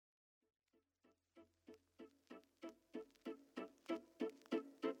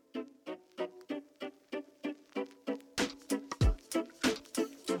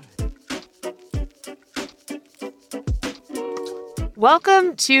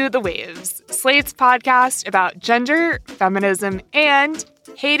Welcome to The Waves, Slate's podcast about gender, feminism, and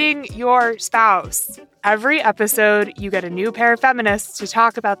hating your spouse. Every episode, you get a new pair of feminists to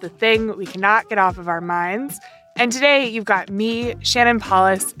talk about the thing we cannot get off of our minds. And today, you've got me, Shannon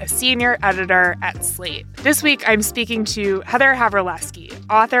Paulus, a senior editor at Slate. This week, I'm speaking to Heather Havrilesky,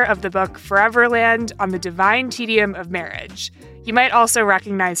 author of the book Foreverland on the Divine Tedium of Marriage. You might also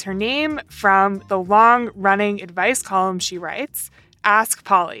recognize her name from the long-running advice column she writes, Ask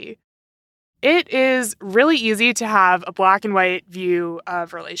Polly. It is really easy to have a black and white view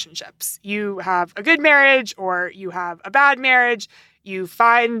of relationships. You have a good marriage or you have a bad marriage. You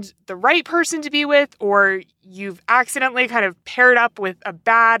find the right person to be with, or you've accidentally kind of paired up with a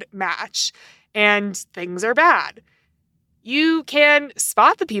bad match and things are bad. You can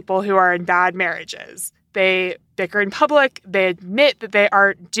spot the people who are in bad marriages. They bicker in public. They admit that they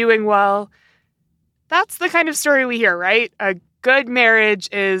aren't doing well. That's the kind of story we hear, right? A good marriage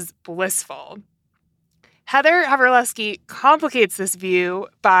is blissful. Heather Havrilesky complicates this view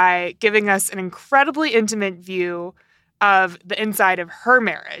by giving us an incredibly intimate view of the inside of her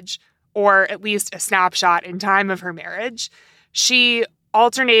marriage, or at least a snapshot in time of her marriage. She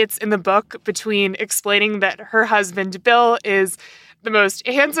alternates in the book between explaining that her husband, Bill, is the most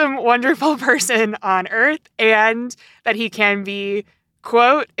handsome, wonderful person on earth, and that he can be,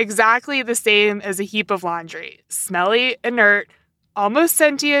 quote, exactly the same as a heap of laundry, smelly, inert, almost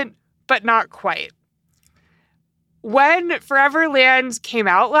sentient, but not quite. When Foreverland came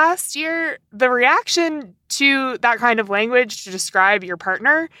out last year, the reaction to that kind of language to describe your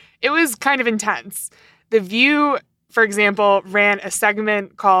partner, it was kind of intense. The View, for example, ran a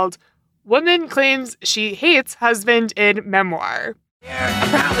segment called Woman Claims She Hates Husband in Memoir. There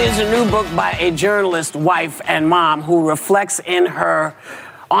apparently is a new book by a journalist, wife, and mom who reflects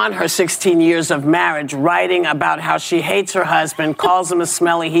on her 16 years of marriage, writing about how she hates her husband, calls him a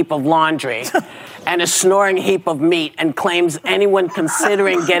smelly heap of laundry and a snoring heap of meat, and claims anyone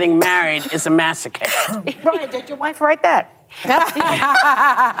considering getting married is a masochist. Right, did your wife write that?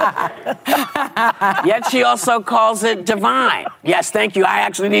 Yet she also calls it divine. Yes, thank you. I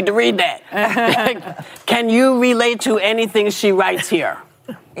actually need to read that. Can you relate to anything she writes here?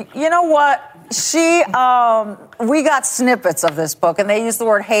 You know what? We got snippets of this book, and they use the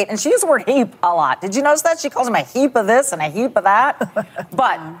word hate, and she used the word heap a lot. Did you notice that? She calls him a heap of this and a heap of that.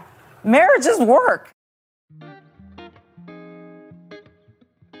 But marriages work.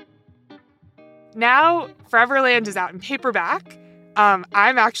 Now, Foreverland is out in paperback. I'm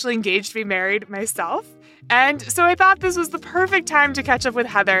actually engaged to be married myself. And so I thought this was the perfect time to catch up with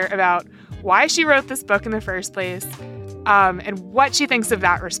Heather about why she wrote this book in the first place, and what she thinks of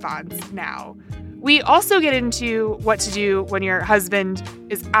that response now. We also get into what to do when your husband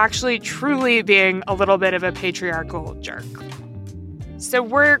is actually truly being a little bit of a patriarchal jerk. So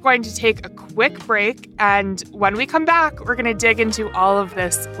we're going to take a quick break, and when we come back, we're going to dig into all of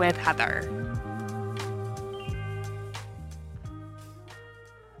this with Heather.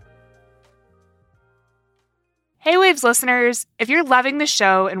 Hey Waves listeners, if you're loving the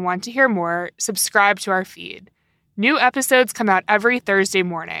show and want to hear more, subscribe to our feed. New episodes come out every Thursday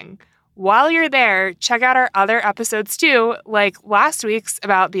morning. While you're there, check out our other episodes too, like last week's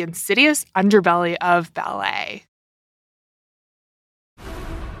about the insidious underbelly of ballet.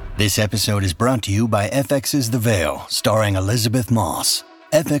 This episode is brought to you by FX's The Veil, starring Elizabeth Moss.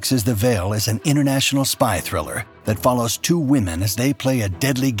 FX's The Veil is an international spy thriller that follows two women as they play a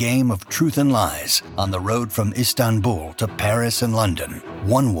deadly game of truth and lies on the road from Istanbul to Paris and London.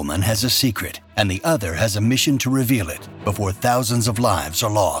 One woman has a secret, and the other has a mission to reveal it before thousands of lives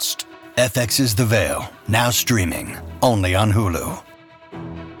are lost. FX's The Veil, now streaming, only on Hulu.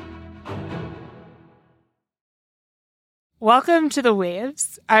 Welcome to The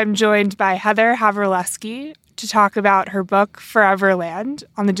Waves. I'm joined by Heather Havrilesky to talk about her book, Foreverland,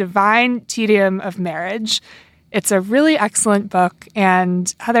 on the Divine Tedium of Marriage. It's a really excellent book,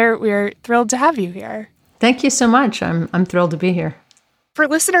 and Heather, we're thrilled to have you here. Thank you so much. I'm thrilled to be here. For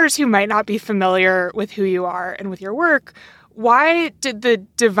listeners who might not be familiar with who you are and with your work, why did the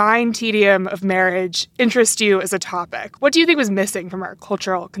divine tedium of marriage interest you as a topic? What do you think was missing from our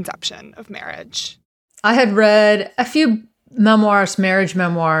cultural conception of marriage? I had read a few memoirs, marriage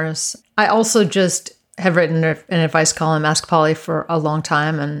memoirs. I also just have written an advice column, Ask Polly, for a long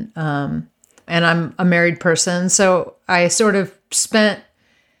time, and I'm a married person. So I sort of spent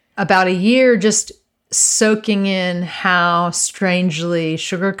about a year just soaking in how strangely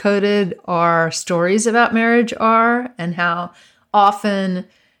sugar-coated our stories about marriage are, and how often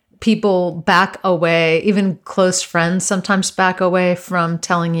people back away, even close friends sometimes back away from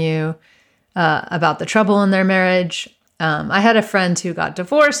telling you about the trouble in their marriage. I had a friend who got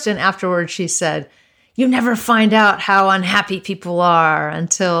divorced, and afterwards she said, you never find out how unhappy people are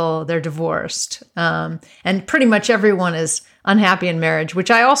until they're divorced. And pretty much everyone is unhappy in marriage,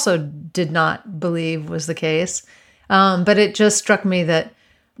 which I also did not believe was the case. But it just struck me that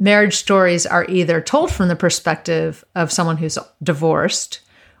marriage stories are either told from the perspective of someone who's divorced,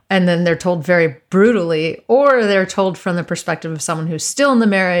 and then they're told very brutally, or they're told from the perspective of someone who's still in the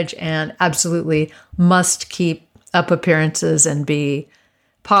marriage and absolutely must keep up appearances and be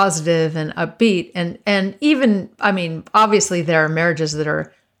positive and upbeat. And even, I mean, obviously there are marriages that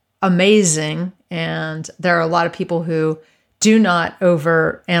are amazing, and there are a lot of people who do not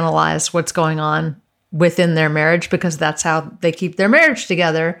overanalyze what's going on within their marriage because that's how they keep their marriage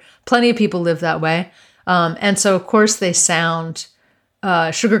together. Plenty of people live that way. And so, of course, they sound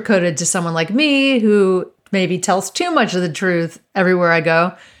sugar-coated to someone like me who maybe tells too much of the truth everywhere I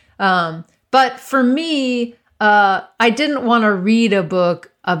go. But for me, I didn't want to read a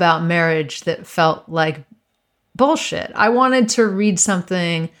book about marriage that felt like bullshit. I wanted to read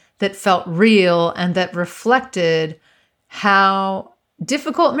something that felt real and that reflected how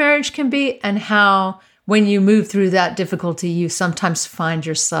difficult marriage can be, and how when you move through that difficulty, you sometimes find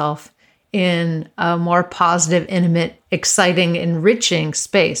yourself in a more positive, intimate, exciting, enriching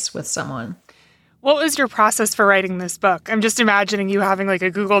space with someone. What was your process for writing this book? I'm just imagining you having like a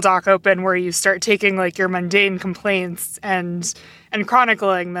Google Doc open where you start taking like your mundane complaints and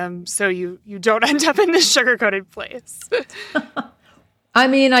chronicling them so you don't end up in this sugar-coated place. I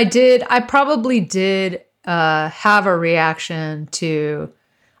mean, I probably did have a reaction to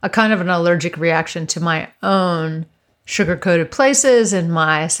a kind of an allergic reaction to my own sugar-coated places and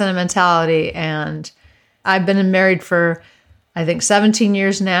my sentimentality. And I've been married for, I think, 17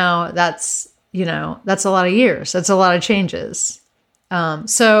 years now. That's a lot of years. That's a lot of changes.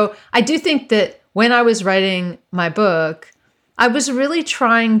 So I do think that when I was writing my book, I was really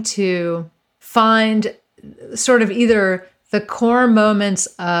trying to find sort of either the core moments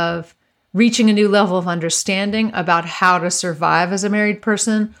of reaching a new level of understanding about how to survive as a married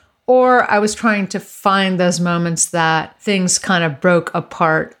person, or I was trying to find those moments that things kind of broke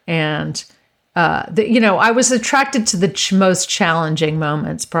apart, and I was attracted to the most challenging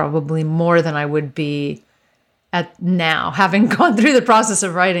moments probably more than I would be at now, having gone through the process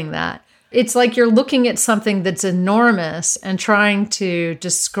of writing that. It's like you're looking at something that's enormous and trying to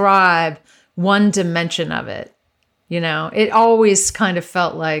describe one dimension of it. It always kind of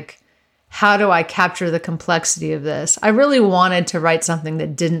felt like, how do I capture the complexity of this? I really wanted to write something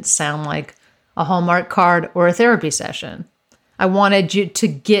that didn't sound like a Hallmark card or a therapy session. I wanted you to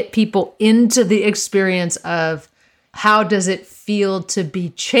get people into the experience of how does it feel to be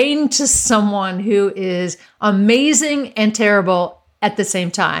chained to someone who is amazing and terrible at the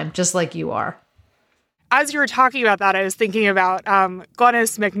same time, just like you are. As you were talking about that, I was thinking about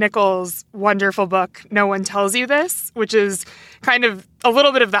Glenys McNichol's wonderful book, No One Tells You This, which is kind of a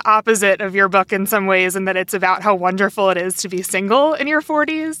little bit of the opposite of your book in some ways, in that it's about how wonderful it is to be single in your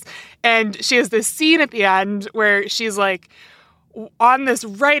 40s. And she has this scene at the end where she's like on this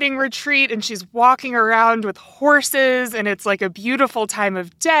writing retreat and she's walking around with horses and it's like a beautiful time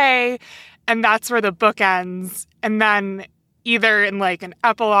of day. And that's where the book ends. And then either in like an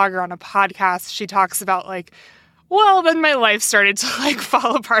epilogue or on a podcast, she talks about like, well, then my life started to like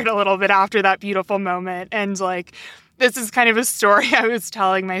fall apart a little bit after that beautiful moment. And like, this is kind of a story I was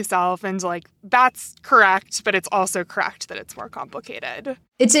telling myself. And like, that's correct, but it's also correct that it's more complicated.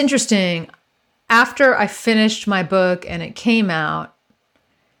 It's interesting. After I finished my book and it came out,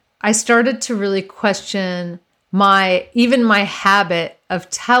 I started to really question my habit of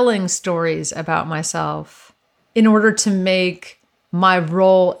telling stories about myself in order to make my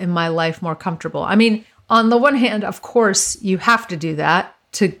role in my life more comfortable. I mean, on the one hand, of course, you have to do that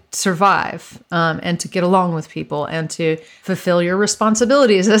to survive and to get along with people and to fulfill your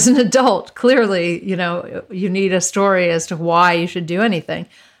responsibilities as an adult. Clearly, you need a story as to why you should do anything.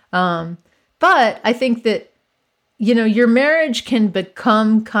 But I think that, your marriage can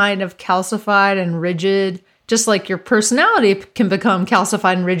become kind of calcified and rigid, just like your personality can become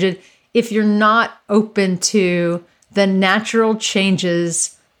calcified and rigid if you're not open to the natural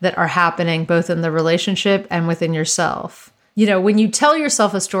changes that are happening both in the relationship and within yourself. When you tell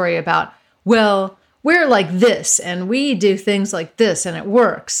yourself a story about, well, we're like this and we do things like this and it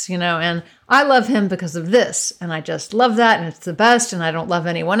works, and I love him because of this and I just love that and it's the best and I don't love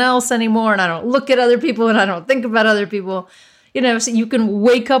anyone else anymore and I don't look at other people and I don't think about other people, so you can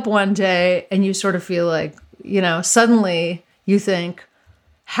wake up one day and you sort of feel like, suddenly you think,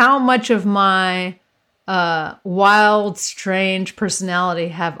 how much of my wild, strange personality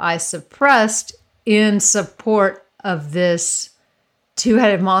have I suppressed in support of this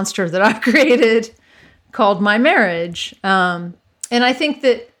two-headed monster that I've created called my marriage. And I think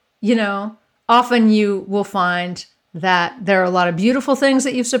that, often you will find that there are a lot of beautiful things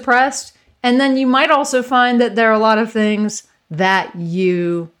that you've suppressed. And then you might also find that there are a lot of things that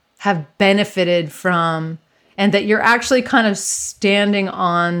you have benefited from and that you're actually kind of standing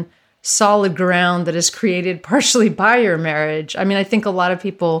on solid ground that is created partially by your marriage. I mean, I think a lot of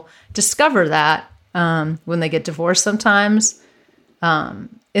people discover that when they get divorced sometimes. In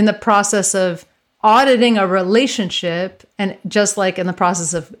the process of auditing a relationship, and just like in the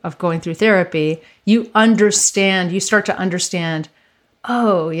process of going through therapy, you start to understand,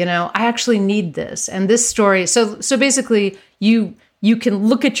 oh, I actually need this. And this story, so basically you can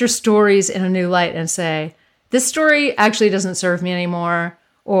look at your stories in a new light and say, this story actually doesn't serve me anymore,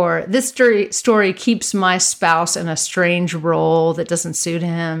 or this story keeps my spouse in a strange role that doesn't suit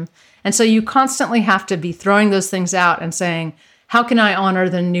him. And so you constantly have to be throwing those things out and saying, how can I honor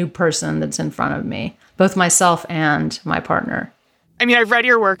the new person that's in front of me, both myself and my partner? I mean, I've read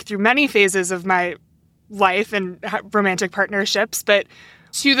your work through many phases of my life and romantic partnerships, but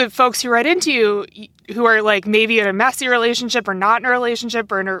to the folks who write into you who are like maybe in a messy relationship or not in a relationship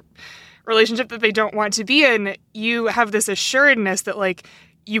or in a relationship that they don't want to be in, you have this assuredness that like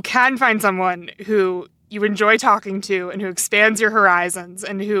you can find someone who you enjoy talking to and who expands your horizons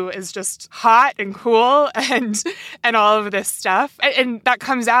and who is just hot and cool and all of this stuff. And that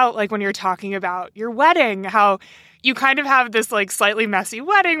comes out like when you're talking about your wedding, how you kind of have this like slightly messy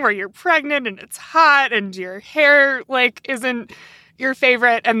wedding where you're pregnant and it's hot and your hair like isn't your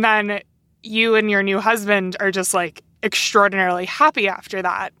favorite. And then you and your new husband are just like extraordinarily happy after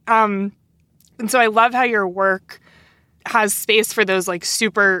that. And so I love how your work has space for those like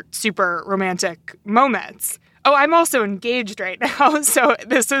super, super romantic moments. Oh, I'm also engaged right now. So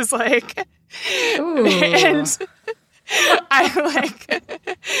this is like, Ooh. And I like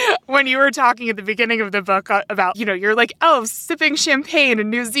when you were talking at the beginning of the book about, you're like elves sipping champagne in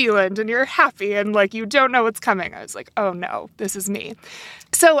New Zealand and you're happy and like you don't know what's coming. I was like, oh no, this is me.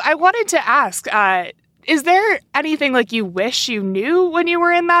 So I wanted to ask, is there anything like you wish you knew when you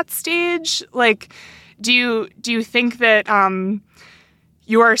were in that stage? Like, do you think that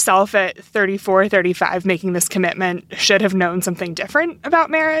yourself at 34, 35 making this commitment should have known something different about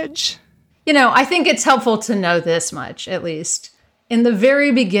marriage? I think it's helpful to know this much, at least. In the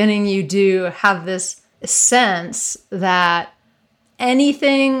very beginning, you do have this sense that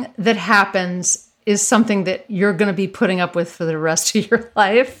anything that happens is something that you're going to be putting up with for the rest of your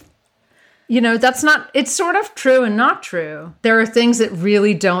life. It's sort of true and not true. There are things that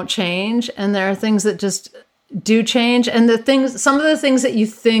really don't change, and there are things that just do change. And some of the things that you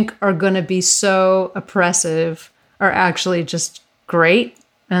think are going to be so oppressive are actually just great.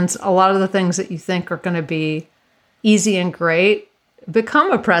 And a lot of the things that you think are going to be easy and great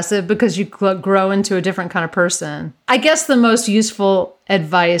become oppressive because you grow into a different kind of person. I guess the most useful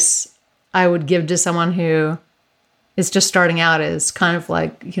advice I would give to someone who is just starting out is kind of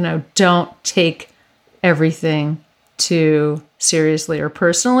like, don't take everything too seriously or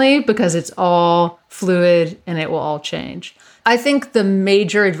personally because it's all fluid and it will all change. I think the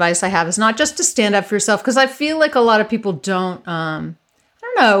major advice I have is not just to stand up for yourself, because I feel like a lot of people don't, I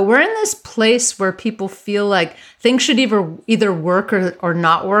don't know, we're in this place where people feel like things should either work or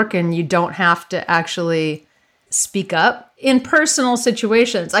not work, and you don't have to actually speak up in personal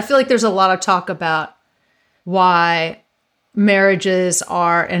situations. I feel like there's a lot of talk about why marriages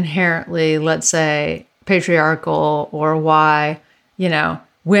are inherently, let's say, patriarchal, or why,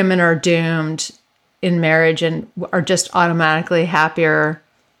 women are doomed in marriage and are just automatically happier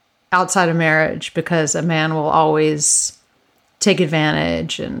outside of marriage because a man will always take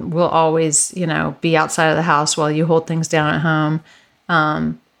advantage and will always, be outside of the house while you hold things down at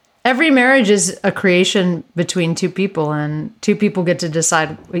home. Every marriage is a creation between two people, and two people get to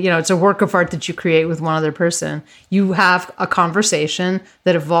decide, it's a work of art that you create with one other person. You have a conversation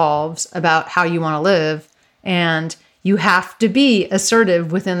that evolves about how you want to live, and you have to be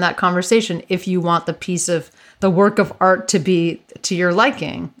assertive within that conversation if you want the work of art to be to your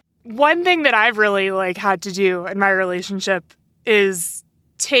liking. One thing that I've really had to do in my relationship is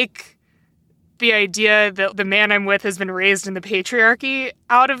take the idea that the man I'm with has been raised in the patriarchy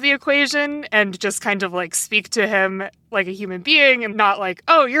out of the equation, and just kind of speak to him like a human being, and not like,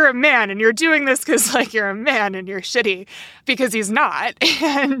 oh, you're a man and you're doing this because you're a man and you're shitty, because he's not.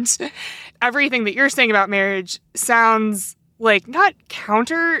 And everything that you're saying about marriage sounds like not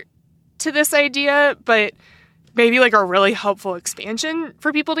counter to this idea, but maybe a really helpful expansion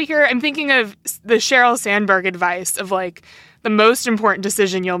for people to hear. I'm thinking of the Sheryl Sandberg advice of the most important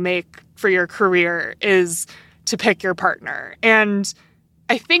decision you'll make for your career is to pick your partner. And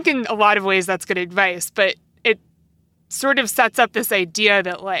I think in a lot of ways that's good advice, but it sort of sets up this idea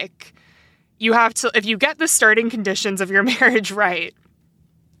that, like, you have to, if you get the starting conditions of your marriage right,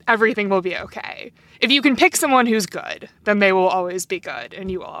 everything will be okay. If you can pick someone who's good, then they will always be good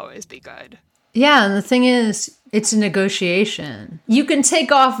and you will always be good. Yeah, and the thing is, it's a negotiation. You can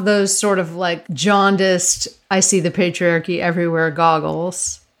take off those sort of like jaundiced, I see the patriarchy everywhere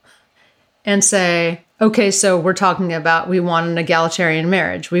goggles and say, okay, so we're talking about, we want an egalitarian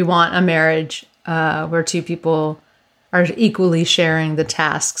marriage. We want a marriage where two people are equally sharing the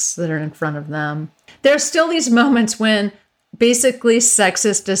tasks that are in front of them. There's still these moments when basically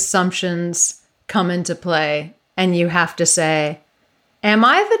sexist assumptions come into play and you have to say, am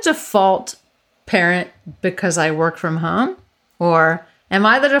I the default parent because I work from home? Or am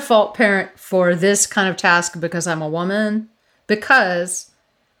I the default parent for this kind of task because I'm a woman? Because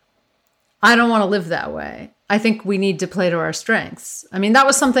I don't want to live that way. I think we need to play to our strengths. I mean, that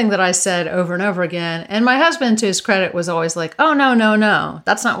was something that I said over and over again. And my husband, to his credit, was always like, oh, no.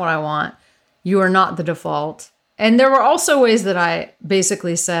 That's not what I want. You are not the default. And there were also ways that I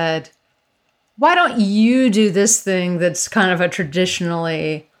basically said, why don't you do this thing that's kind of a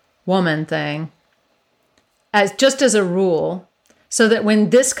traditionally woman thing, as just as a rule, so that when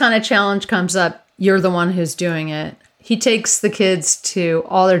this kind of challenge comes up, you're the one who's doing it. He takes the kids to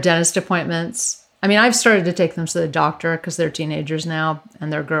all their dentist appointments. I mean, I've started to take them to the doctor because they're teenagers now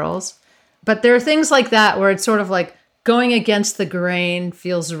and they're girls. But there are things like that where it's sort of like going against the grain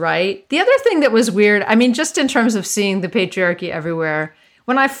feels right. The other thing that was weird, I mean, just in terms of seeing the patriarchy everywhere,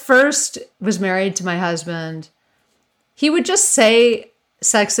 when I first was married to my husband, he would just say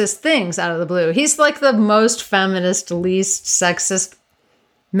sexist things out of the blue. He's like the most feminist, least sexist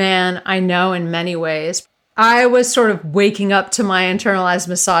man I know in many ways. I was sort of waking up to my internalized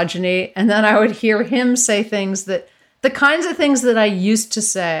misogyny, and then I would hear him say things that, the kinds of things that I used to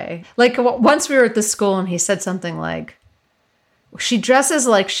say. Like once we were at the school and he said something like, she dresses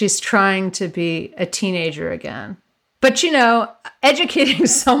like she's trying to be a teenager again. But, you know, educating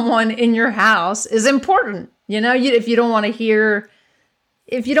someone in your house is important. You know, if you don't want to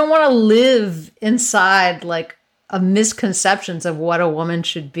live inside like a misconceptions of what a woman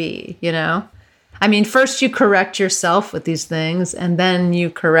should be, you know? I mean, first you correct yourself with these things and then you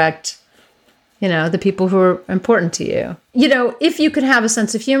correct, you know, the people who are important to you. You know, if you could have a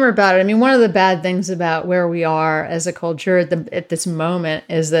sense of humor about it. I mean, one of the bad things about where we are as a culture at this moment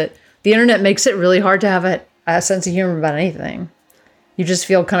is that the internet makes it really hard to have a sense of humor about anything. You just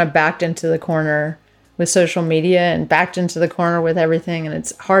feel kind of backed into the corner with social media and backed into the corner with everything. And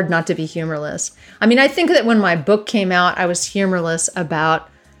it's hard not to be humorless. I mean, I think that when my book came out, I was humorless about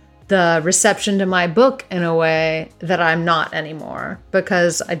the reception to my book in a way that I'm not anymore,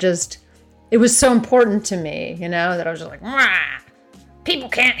 because it was so important to me, you know, that I was just like, wah! People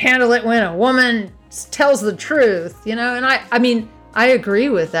can't handle it when a woman tells the truth, you know? And I mean, I agree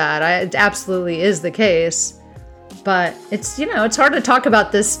with that. It absolutely is the case. But it's, you know, it's hard to talk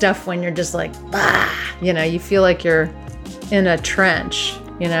about this stuff when you're just like, bah! You know, you feel like you're in a trench,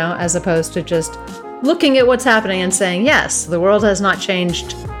 you know, as opposed to just looking at what's happening and saying, yes, the world has not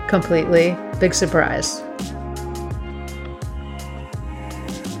changed completely. Big surprise.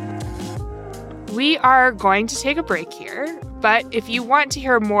 We are going to take a break here, but if you want to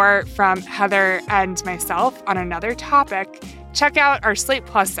hear more from Heather and myself on another topic, check out our Slate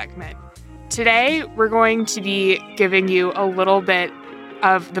Plus segment. Today, we're going to be giving you a little bit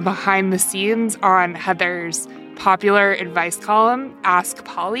of the behind the scenes on Heather's popular advice column, Ask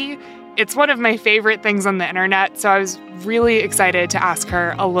Polly. It's one of my favorite things on the internet, so I was really excited to ask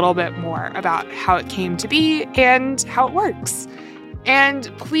her a little bit more about how it came to be and how it works.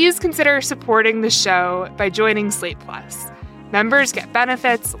 And please consider supporting the show by joining Slate Plus. Members get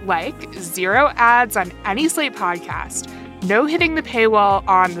benefits like 0 ads on any Slate podcast, no hitting the paywall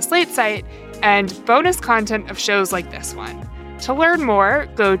on the Slate site, and bonus content of shows like this one. To learn more,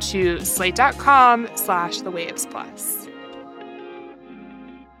 go to slate.com/thewavesplus.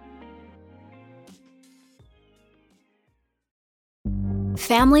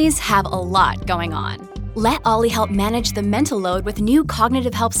 Families have a lot going on. Let Ollie help manage the mental load with new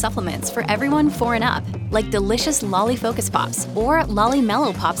cognitive help supplements for everyone 4 and up, like delicious Lolly Focus Pops or Lolly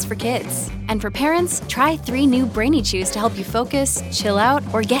Mellow Pops for kids. And for parents, try 3 new Brainy Chews to help you focus, chill out,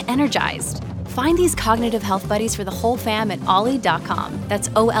 or get energized. Find these cognitive health buddies for the whole fam at ollie.com. That's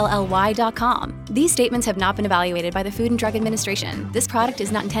OLLY.com. These statements have not been evaluated by the Food and Drug Administration. This product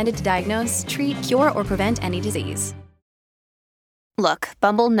is not intended to diagnose, treat, cure, or prevent any disease. Look,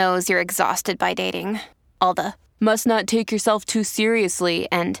 Bumble knows you're exhausted by dating. All the, must not take yourself too seriously,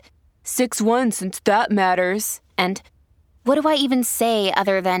 and 6'1" since that matters. And what do I even say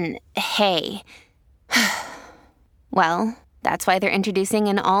other than, hey? Well, that's why they're introducing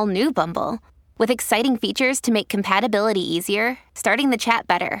an all-new Bumble, with exciting features to make compatibility easier, starting the chat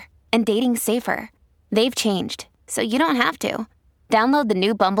better, and dating safer. They've changed, so you don't have to. Download the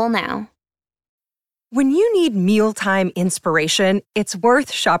new Bumble now. When you need mealtime inspiration, it's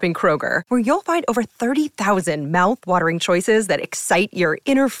worth shopping Kroger, where you'll find over 30,000 mouth-watering choices that excite your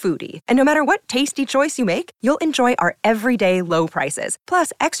inner foodie. And no matter what tasty choice you make, you'll enjoy our everyday low prices,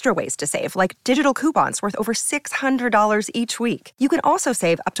 plus extra ways to save, like digital coupons worth over $600 each week. You can also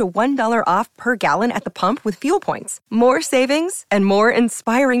save up to $1 off per gallon at the pump with fuel points. More savings and more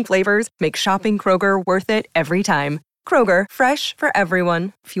inspiring flavors make shopping Kroger worth it every time. Kroger, fresh for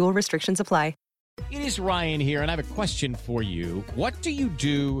everyone. Fuel restrictions apply. It is Ryan here, and I have a question for you. What do you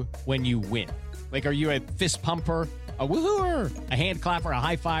do when you win? Like, are you a fist pumper, a woo-hooer, a hand clapper, a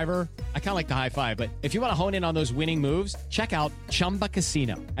high-fiver? I kind of like the high-five, but if you want to hone in on those winning moves, check out Chumba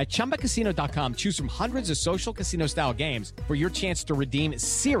Casino. At ChumbaCasino.com, choose from hundreds of social casino-style games for your chance to redeem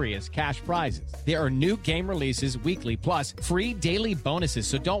serious cash prizes. There are new game releases weekly, plus free daily bonuses,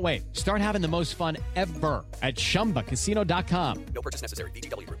 so don't wait. Start having the most fun ever at ChumbaCasino.com. No purchase necessary.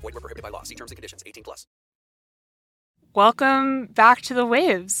 VGW Group. Void where prohibited by law. See terms and conditions. 18+. Welcome back to The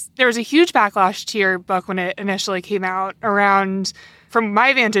Waves. There was a huge backlash to your book when it initially came out around, from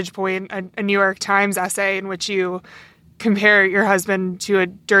my vantage point, a New York Times essay in which you compare your husband to a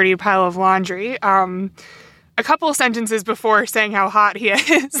dirty pile of laundry. A couple of sentences before saying how hot he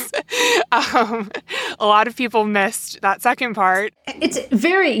is. A lot of people missed that second part. It's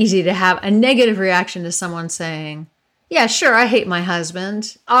very easy to have a negative reaction to someone saying, yeah, sure, I hate my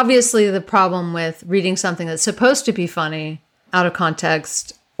husband. Obviously, the problem with reading something that's supposed to be funny out of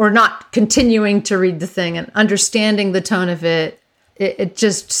context, or not continuing to read the thing and understanding the tone of it, it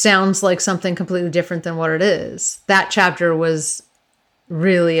just sounds like something completely different than what it is. That chapter was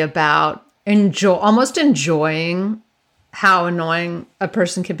really about almost enjoying how annoying a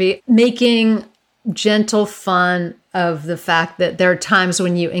person could be, making gentle fun of the fact that there are times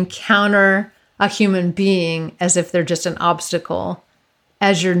when you encounter a human being as if they're just an obstacle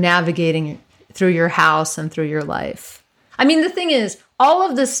as you're navigating through your house and through your life. I mean, the thing is, all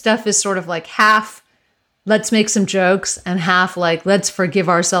of this stuff is sort of like half, let's make some jokes, and half like, let's forgive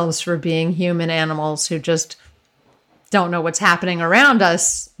ourselves for being human animals who just don't know what's happening around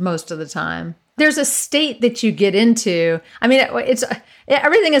us most of the time. There's a state that you get into. I mean,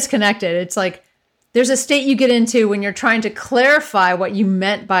 everything is connected. It's like, there's a state you get into when you're trying to clarify what you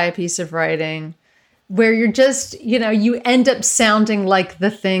meant by a piece of writing, where you're just, you end up sounding like the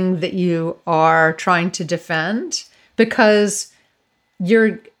thing that you are trying to defend because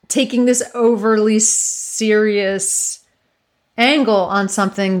you're taking this overly serious angle on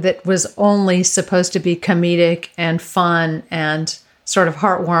something that was only supposed to be comedic and fun and sort of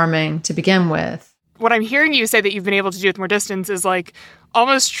heartwarming to begin with. What I'm hearing you say that you've been able to do with More Distance is like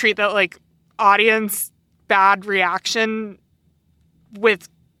almost treat that like audience bad reaction with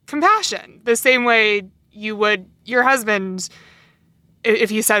compassion, the same way you would your husband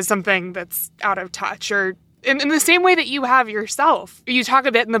if he says something that's out of touch, or in the same way that you have yourself. You talk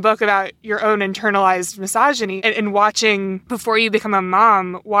a bit in the book about your own internalized misogyny and watching, before you become a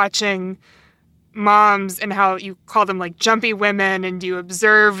mom, watching moms and how you call them like jumpy women, and you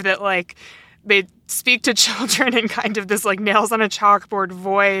observe that like they speak to children in kind of this like nails on a chalkboard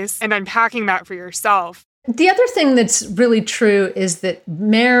voice, and unpacking that for yourself. The other thing that's really true is that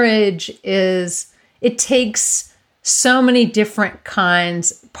marriage it takes so many different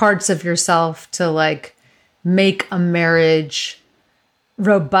parts of yourself to like make a marriage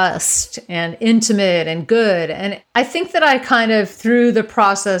robust and intimate and good. And I think that I kind of, through the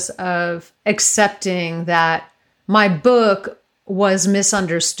process of accepting that my book was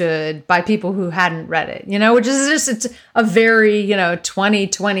misunderstood by people who hadn't read it, which is just, it's a very,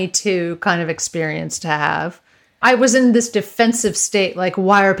 2022 kind of experience to have. I was in this defensive state, like,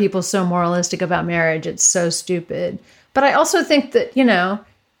 why are people so moralistic about marriage? It's so stupid. But I also think that,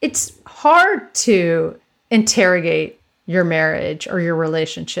 it's hard to interrogate your marriage or your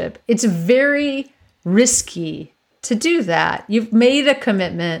relationship. It's very risky to do that. You've made a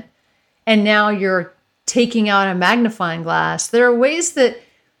commitment and now you're taking out a magnifying glass. There are ways that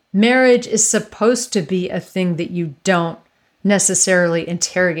marriage is supposed to be a thing that you don't necessarily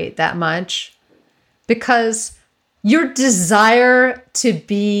interrogate that much, because your desire to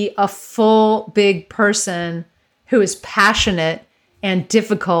be a full, big person who is passionate and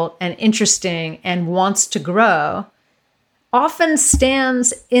difficult and interesting and wants to grow often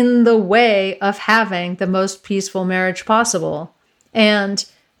stands in the way of having the most peaceful marriage possible. And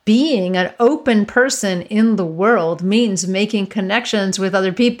being an open person in the world means making connections with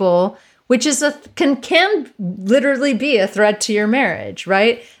other people, which is can literally be a threat to your marriage,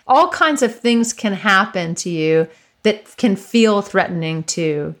 right? All kinds of things can happen to you that can feel threatening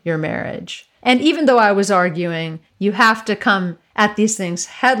to your marriage. And even though I was arguing, you have to come at these things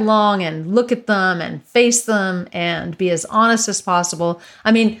headlong and look at them and face them and be as honest as possible.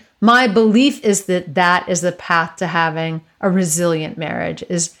 I mean, my belief is that that is the path to having a resilient marriage,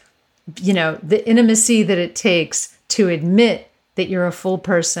 is, you know, the intimacy that it takes to admit that you're a full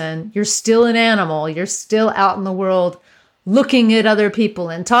person, you're still an animal, you're still out in the world looking at other people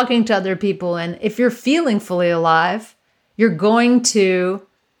and talking to other people. And if you're feeling fully alive, you're going to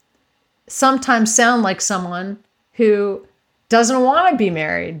sometimes sound like someone who doesn't want to be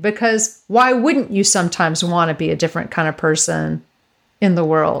married, because why wouldn't you sometimes want to be a different kind of person in the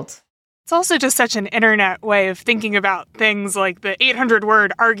world? It's also just such an internet way of thinking about things, like the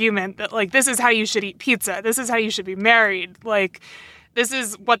 800-word argument that, like, this is how you should eat pizza. This is how you should be married. Like, this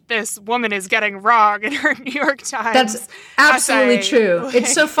is what this woman is getting wrong in her New York Times. That's absolutely essay. true.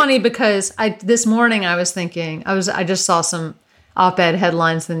 It's so funny because this morning I was thinking, I just saw some op-ed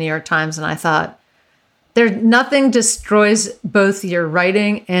headlines in the New York Times, and I thought, nothing destroys both your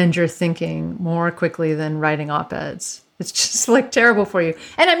writing and your thinking more quickly than writing op-eds. It's just like terrible for you.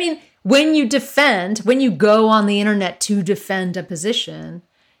 And I mean, when you go on the internet to defend a position,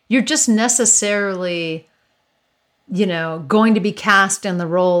 you're just necessarily, you know, going to be cast in the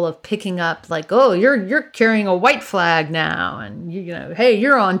role of picking up, like, oh, you're carrying a white flag now, and you know, hey,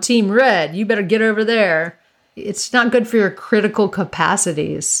 you're on team red, you better get over there. It's not good for your critical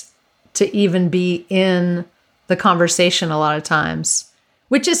capacities to even be in the conversation a lot of times,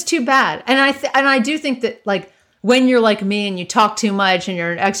 which is too bad. And I do think that, like, when you're like me and you talk too much and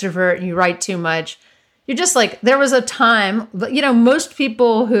you're an extrovert and you write too much, you're just like, there was a time, you know, most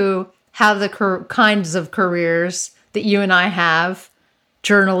people who have the kinds of careers that you and I have,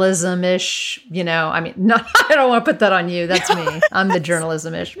 journalism-ish, you know, I mean, no, I don't want to put that on you. That's me. I'm the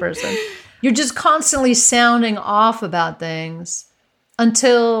journalism-ish person. You're just constantly sounding off about things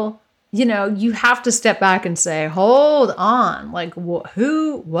until, you know, you have to step back and say, hold on, like,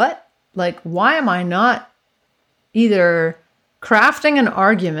 what? Like, why am I not either crafting an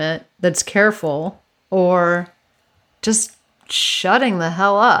argument that's careful or just shutting the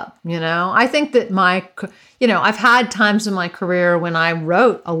hell up, you know? I think that I've had times in my career when I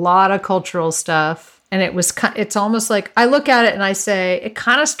wrote a lot of cultural stuff, and it's almost like I look at it and I say, it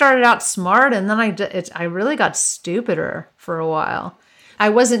kind of started out smart, and then I really got stupider for a while. I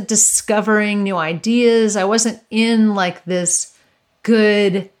wasn't discovering new ideas. I wasn't in like this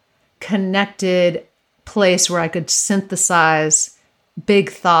good, connected place where I could synthesize big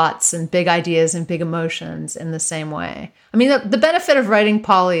thoughts and big ideas and big emotions in the same way. I mean, the benefit of writing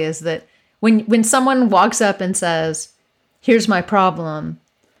Polly is that when someone walks up and says, here's my problem,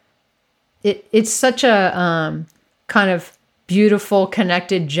 it's such a kind of beautiful,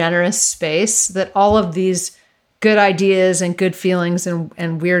 connected, generous space that all of these good ideas and good feelings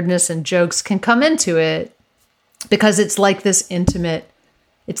and weirdness and jokes can come into it, because it's like this intimate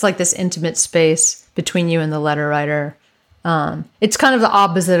space between you and the letter writer. It's kind of the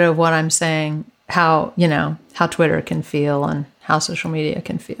opposite of what I'm saying, how Twitter can feel and how social media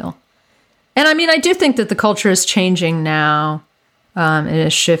can feel. And I mean, I do think that the culture is changing now. It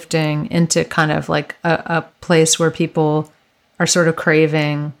is shifting into kind of like a place where people are sort of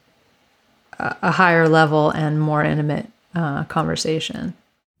craving a higher level and more intimate conversation.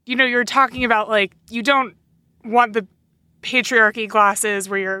 You know, you're talking about, like, you don't want the patriarchy glasses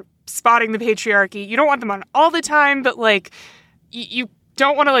where you're spotting the patriarchy. You don't want them on all the time, but, like, you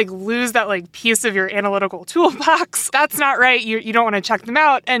don't want to, like, lose that, like, piece of your analytical toolbox. That's not right. You don't want to check them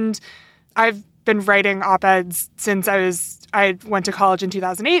out. And I've been writing op-eds since I went to college in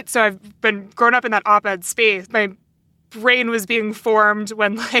 2008. So I've been grown up in that op-ed space. My brain was being formed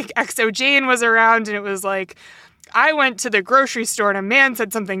when, like, XO Jane was around, and it was like, I went to the grocery store and a man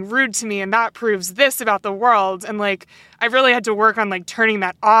said something rude to me, and that proves this about the world. And, like, I really had to work on, like, turning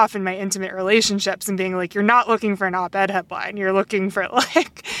that off in my intimate relationships and being like, you're not looking for an op-ed headline. You're looking for,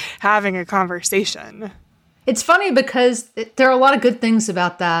 like, having a conversation. It's funny because there are a lot of good things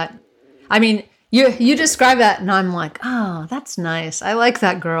about that. I mean, you describe that and I'm like, oh, that's nice. I like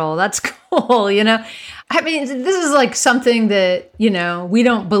that girl. That's cool. You know, I mean, this is like something that, you know, we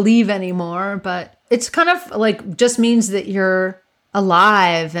don't believe anymore, but it's kind of like just means that you're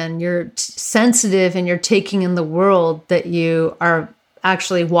alive and you're sensitive and you're taking in the world, that you are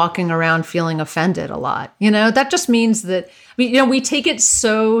actually walking around feeling offended a lot. You know, that just means that, we take it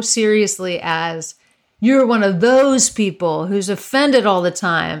so seriously as you're one of those people who's offended all the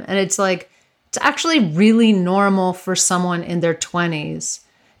time. And it's like, it's actually really normal for someone in their 20s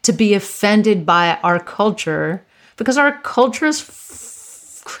to be offended by our culture, because our culture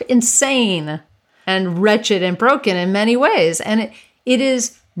is insane and wretched and broken in many ways. And it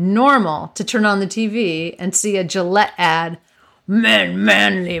is normal to turn on the TV and see a Gillette ad, men,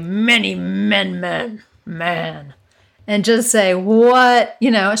 manly, many men, man. And just say, what? You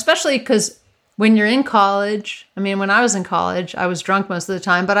know, especially because when you're in college, I mean, when I was in college, I was drunk most of the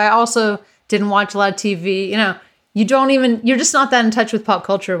time, but I also didn't watch a lot of TV. You know, you're just not that in touch with pop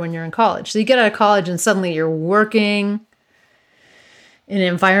culture when you're in college. So you get out of college and suddenly you're working in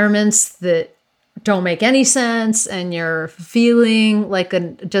environments that don't make any sense, and you're feeling like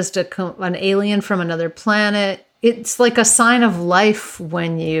an alien from another planet. It's like a sign of life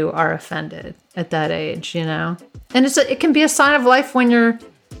when you are offended at that age, you know? And it can be a sign of life when you're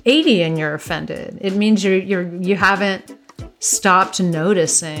 80 and you're offended. It means you haven't stopped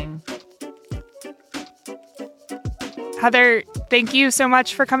noticing. Heather, thank you so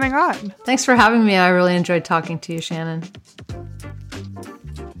much for coming on. Thanks for having me. I really enjoyed talking to you, Shannon.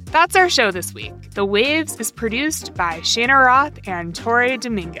 That's our show this week. The Waves is produced by Shana Roth and Torre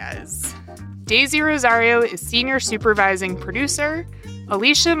Dominguez. Daisy Rosario is senior supervising producer.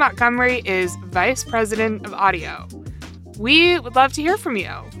 Alicia Montgomery is vice president of audio. We would love to hear from you.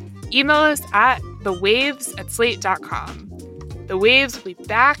 Email us at thewaves@slate.com. The Waves will be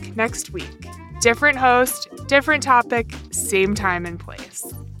back next week. Different host, different topic, same time and place.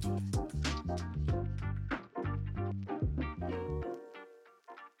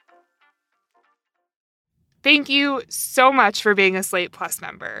 Thank you so much for being a Slate Plus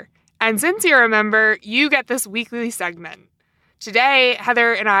member. And since you're a member, you get this weekly segment. Today,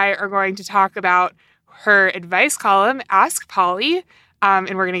 Heather and I are going to talk about her advice column, Ask Polly,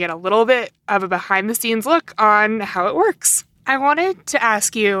 and we're going to get a little bit of a behind-the-scenes look on how it works. I wanted to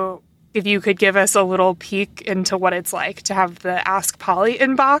ask you if you could give us a little peek into what it's like to have the Ask Polly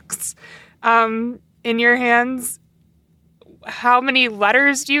inbox in your hands. How many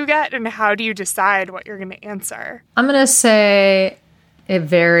letters do you get, and how do you decide what you're going to answer? I'm going to say it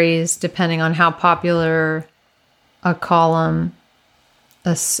varies depending on how popular a column,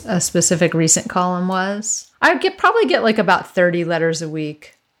 a specific recent column was. I probably get like about 30 letters a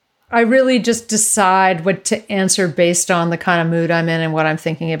week. I really just decide what to answer based on the kind of mood I'm in and what I'm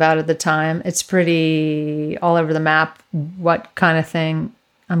thinking about at the time. It's pretty all over the map what kind of thing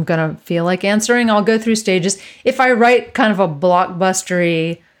I'm going to feel like answering. I'll go through stages. If I write kind of a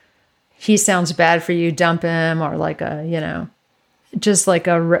blockbustery, he sounds bad for you, dump him, or like a, you know, just like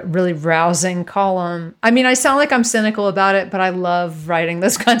a really rousing column. I mean, I sound like I'm cynical about it, but I love writing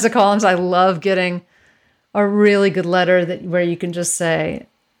those kinds of columns. I love getting a really good letter where you can just say,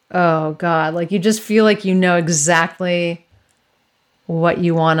 oh God, like you just feel like you know exactly what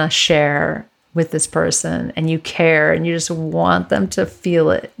you want to share with this person, and you care, and you just want them to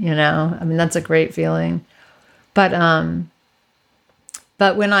feel it, you know? I mean, that's a great feeling. But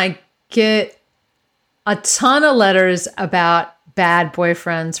when I get a ton of letters about bad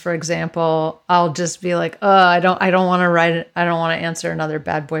boyfriends, for example, I'll just be like, oh, I don't want to write it. I don't want to answer another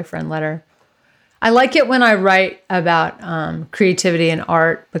bad boyfriend letter. I like it when I write about creativity and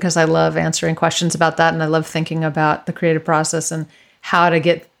art, because I love answering questions about that. And I love thinking about the creative process and how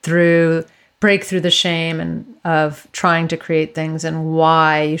to break through the shame and of trying to create things, and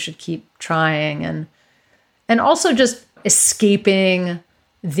why you should keep trying, and also just escaping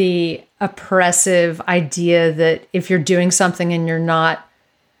the oppressive idea that if you're doing something and you're not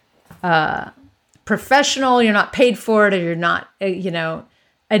professional, you're not paid for it, or you're not,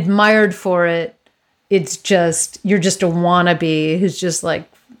 admired for it, it's just, you're just a wannabe who's just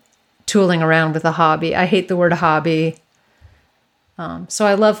like tooling around with a hobby. I hate the word hobby. So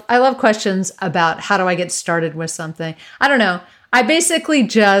I love questions about how do I get started with something. I don't know. I basically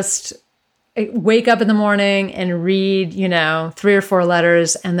just wake up in the morning and read, 3 or 4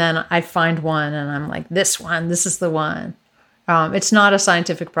 letters, and then I find one and I'm like, this is the one. It's not a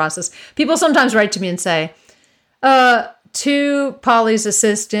scientific process. People sometimes write to me and say, to Polly's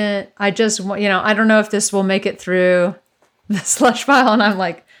assistant, I just, I don't know if this will make it through the slush pile. And I'm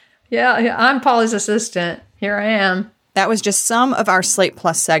like, yeah, I'm Polly's assistant. Here I am. That was just some of our Slate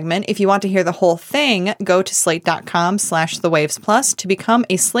Plus segment. If you want to hear the whole thing, go to slate.com/thewavesplus to become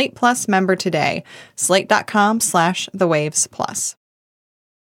a Slate Plus member today. Slate.com/thewavesplus.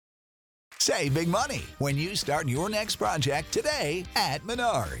 Save big money when you start your next project today at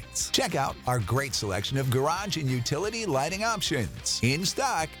Menards. Check out our great selection of garage and utility lighting options. In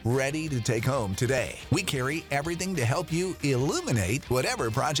stock, ready to take home today. We carry everything to help you illuminate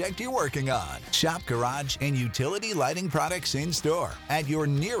whatever project you're working on. Shop garage and utility lighting products in store at your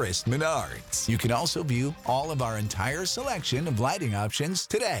nearest Menards. You can also view all of our entire selection of lighting options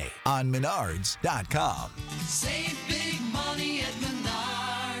today on Menards.com. Save big money at Menards.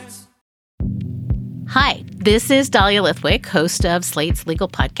 Hi, this is Dahlia Lithwick, host of Slate's legal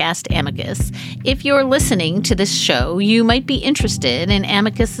podcast, Amicus. If you're listening to this show, you might be interested in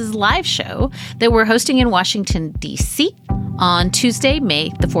Amicus's live show that we're hosting in Washington, D.C. on Tuesday, May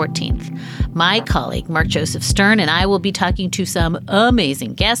the 14th. My colleague, Mark Joseph Stern, and I will be talking to some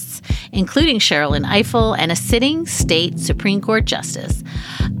amazing guests, including Sherrilyn Ifill and a sitting state Supreme Court justice,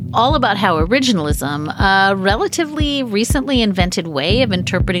 all about how originalism, a relatively recently invented way of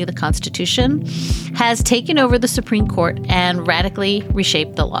interpreting the Constitution, has taken over the Supreme Court and radically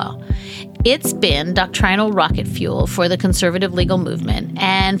reshaped the law. It's been doctrinal rocket fuel for the conservative legal movement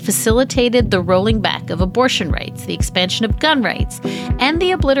and facilitated the rolling back of abortion rights, the expansion of gun rights, and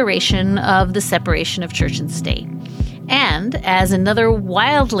the obliteration of the separation of church and state. And as another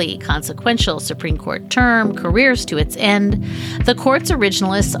wildly consequential Supreme Court term careers to its end, the court's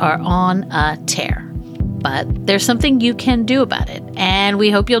originalists are on a tear. But there's something you can do about it, and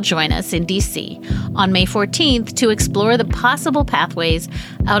we hope you'll join us in D.C. on May 14th to explore the possible pathways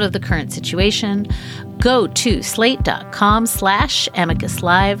out of the current situation. Go to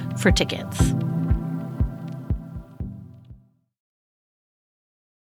slate.com/amicuslive for tickets.